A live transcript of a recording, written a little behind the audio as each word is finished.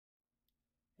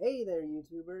Hey there,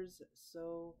 YouTubers!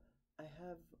 So, I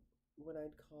have what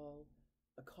I'd call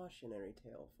a cautionary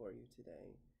tale for you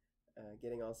today.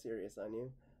 Getting all serious on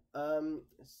you.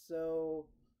 So,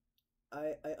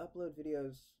 I upload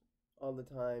videos all the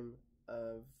time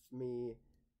of me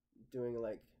doing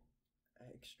like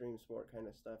extreme sport kind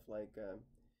of stuff like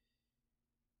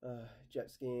jet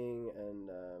skiing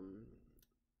and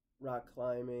rock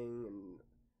climbing and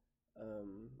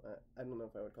I don't know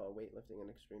if I would call weightlifting an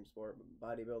extreme sport,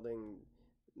 but bodybuilding,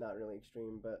 not really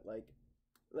extreme, but like,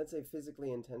 let's say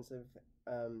physically intensive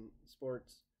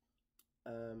sports,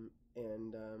 and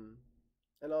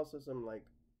also some like,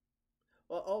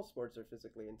 well, all sports are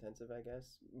physically intensive, I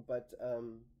guess, but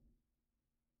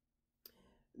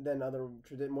then other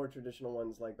more traditional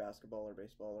ones like basketball or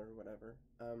baseball or whatever.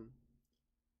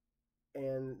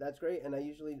 And that's great, and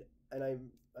I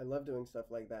love doing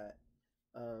stuff like that.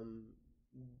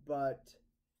 But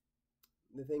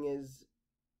the thing is,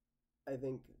 I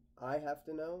think I have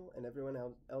to know, and everyone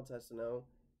else has to know,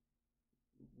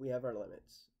 we have our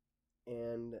limits.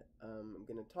 And I'm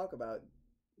going to talk about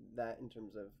that in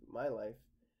terms of my life,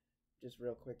 just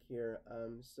real quick here.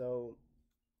 On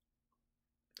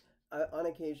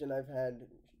occasion, I've had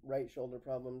right shoulder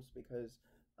problems because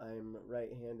I'm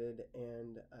right-handed,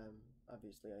 and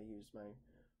obviously I use my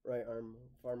right arm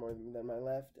far more than my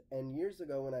left. And years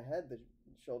ago, when I had the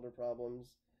shoulder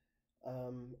problems,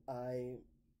 I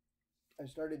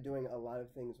started doing a lot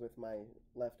of things with my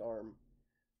left arm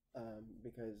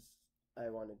because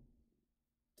I wanted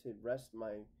to rest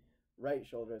my right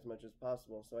shoulder as much as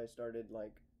possible. So I started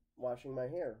like washing my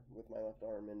hair with my left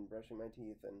arm and brushing my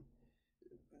teeth and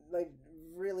like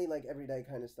really like everyday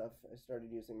kind of stuff. I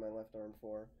started using my left arm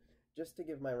for just to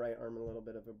give my right arm a little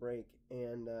bit of a break,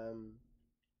 and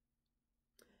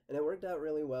it worked out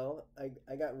really well. I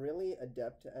got really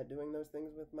adept at doing those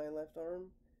things with my left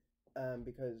arm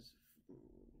because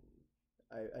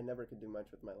I never could do much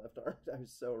with my left arm. I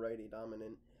was so righty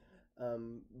dominant.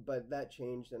 But that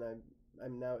changed, and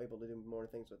I'm now able to do more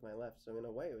things with my left. So in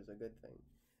a way, it was a good thing.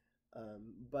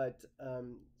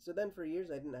 So then for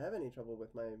years, I didn't have any trouble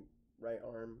with my right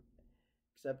arm,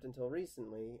 except until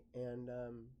recently. And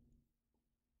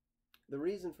the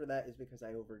reason for that is because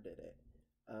I overdid it.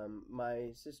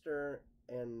 My sister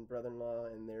and brother-in-law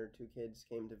and their two kids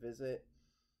came to visit,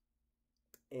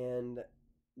 and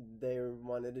they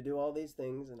wanted to do all these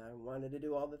things, and I wanted to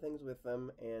do all the things with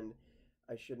them, and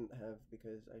I shouldn't have,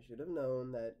 because I should have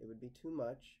known that it would be too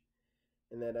much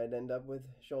and that I'd end up with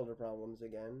shoulder problems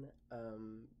again.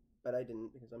 But I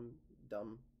didn't, because I'm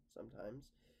dumb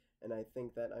sometimes, and I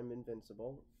think that I'm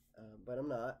invincible, but I'm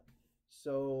not.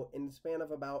 So in the span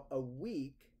of about a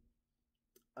week,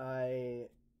 I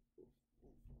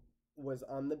was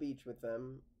on the beach with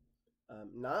them,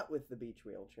 not with the beach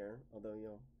wheelchair, although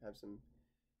you'll have some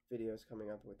videos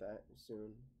coming up with that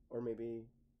soon, or maybe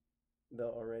they'll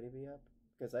already be up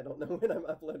because I don't know when I'm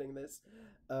uploading this.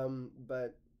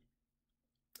 But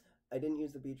I didn't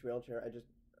use the beach wheelchair.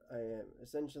 I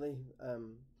essentially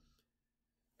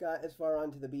got as far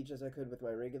onto the beach as I could with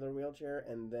my regular wheelchair,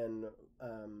 and then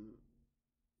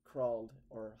crawled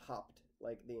or hopped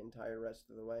like the entire rest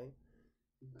of the way.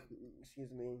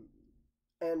 Excuse me.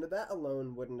 And that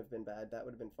alone wouldn't have been bad. That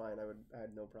would have been fine. I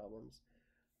had no problems.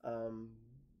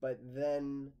 But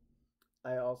then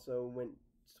I also went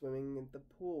swimming in the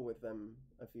pool with them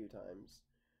a few times.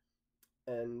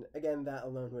 And again, that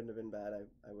alone wouldn't have been bad.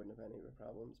 I wouldn't have had any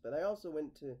problems. But I also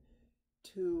went to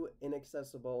two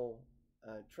inaccessible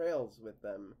trails with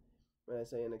them. When I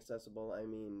say inaccessible, I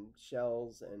mean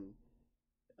shells and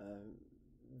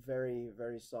very,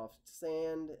 very soft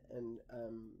sand and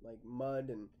like mud.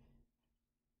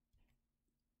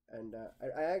 And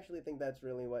I actually think that's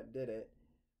really what did it.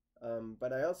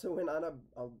 But I also went on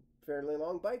a fairly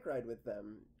long bike ride with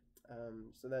them.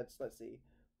 So that's, let's see,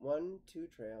 2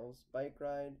 trails, bike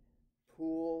ride,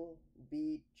 pool,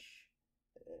 beach,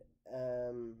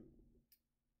 and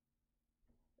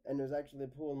there's actually a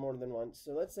pool more than once.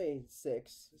 So let's say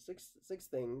six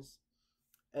things.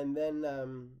 And then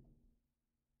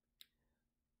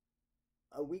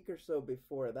a week or so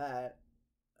before that,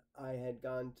 I had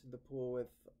gone to the pool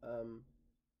with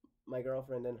my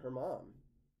girlfriend and her mom.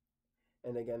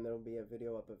 And again, there'll be a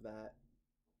video up of that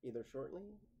either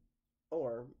shortly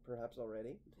or perhaps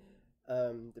already,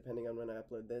 depending on when I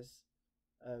upload this.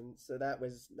 So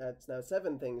that's now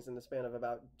 7 things in the span of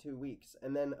about 2 weeks.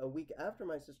 And then a week or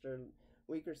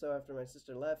so after my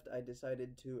sister left, I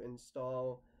decided to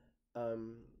install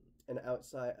an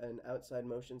outside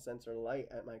motion sensor light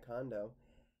at my condo.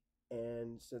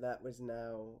 And so that was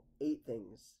now 8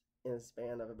 things in a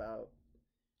span of about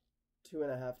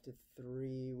 2.5 to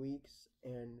 3 weeks,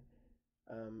 and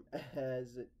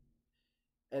as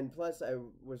and plus I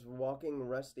was walking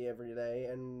rusty every day,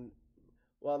 and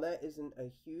while that isn't a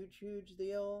huge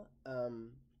deal,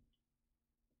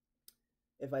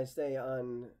 if I stay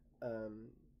on um,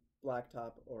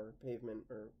 blacktop or pavement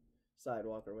or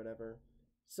sidewalk or whatever,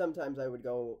 sometimes I would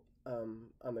go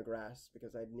on the grass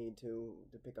because I'd need to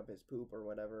pick up his poop or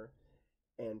whatever,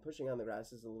 and pushing on the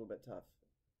grass is a little bit tough.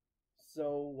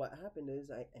 So what happened is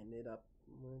I ended up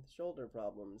with shoulder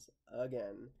problems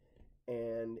again,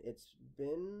 and it's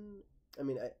been. I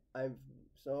mean, I've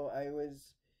so I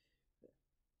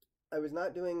was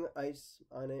not doing ice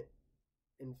on it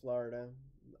in Florida,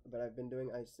 but I've been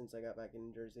doing ice since I got back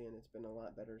in Jersey, and it's been a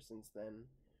lot better since then.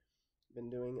 Been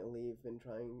doing Aleve, been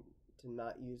trying to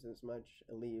not use as much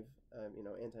Aleve,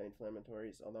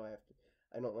 anti-inflammatories. Although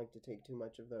I don't like to take too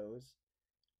much of those.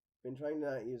 Been trying to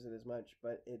not use it as much,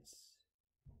 but it's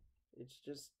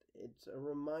a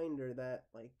reminder that,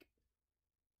 like,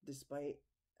 despite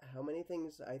how many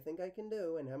things I think I can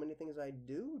do and how many things I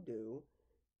do,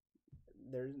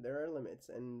 there are limits,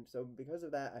 and so because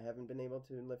of that, I haven't been able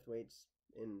to lift weights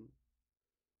in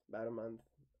about a month.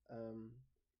 Um,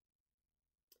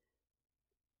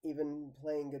 Even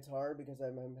playing guitar, because I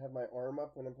have my arm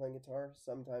up when I'm playing guitar,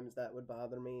 sometimes that would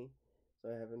bother me, so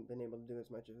I haven't been able to do as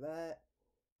much of that.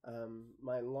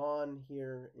 My lawn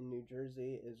here in New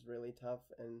Jersey is really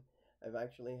tough, and I've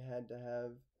actually had to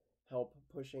have help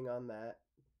pushing on that.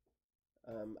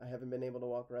 I haven't been able to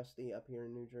walk rusty up here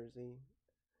in New Jersey.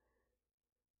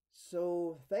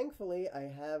 So thankfully, I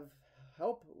have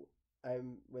help.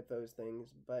 I'm with those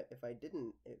things, but if I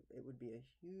didn't, it would be a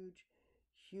huge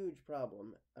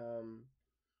problem.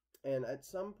 And at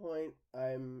some point,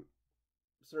 I'm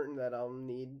certain that I'll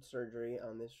need surgery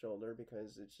on this shoulder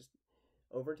because it's just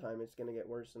over time it's going to get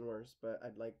worse and worse. But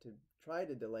I'd like to try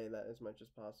to delay that as much as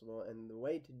possible, and the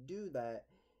way to do that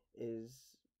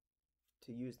is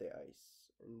to use the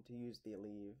ice and to use the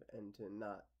Aleve and to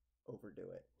not overdo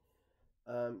it.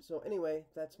 So anyway,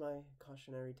 that's my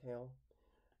cautionary tale.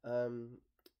 Um,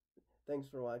 Thanks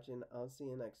for watching. I'll see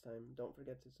you next time. Don't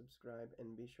forget to subscribe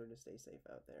and be sure to stay safe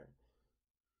out there.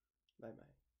 Bye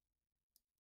bye.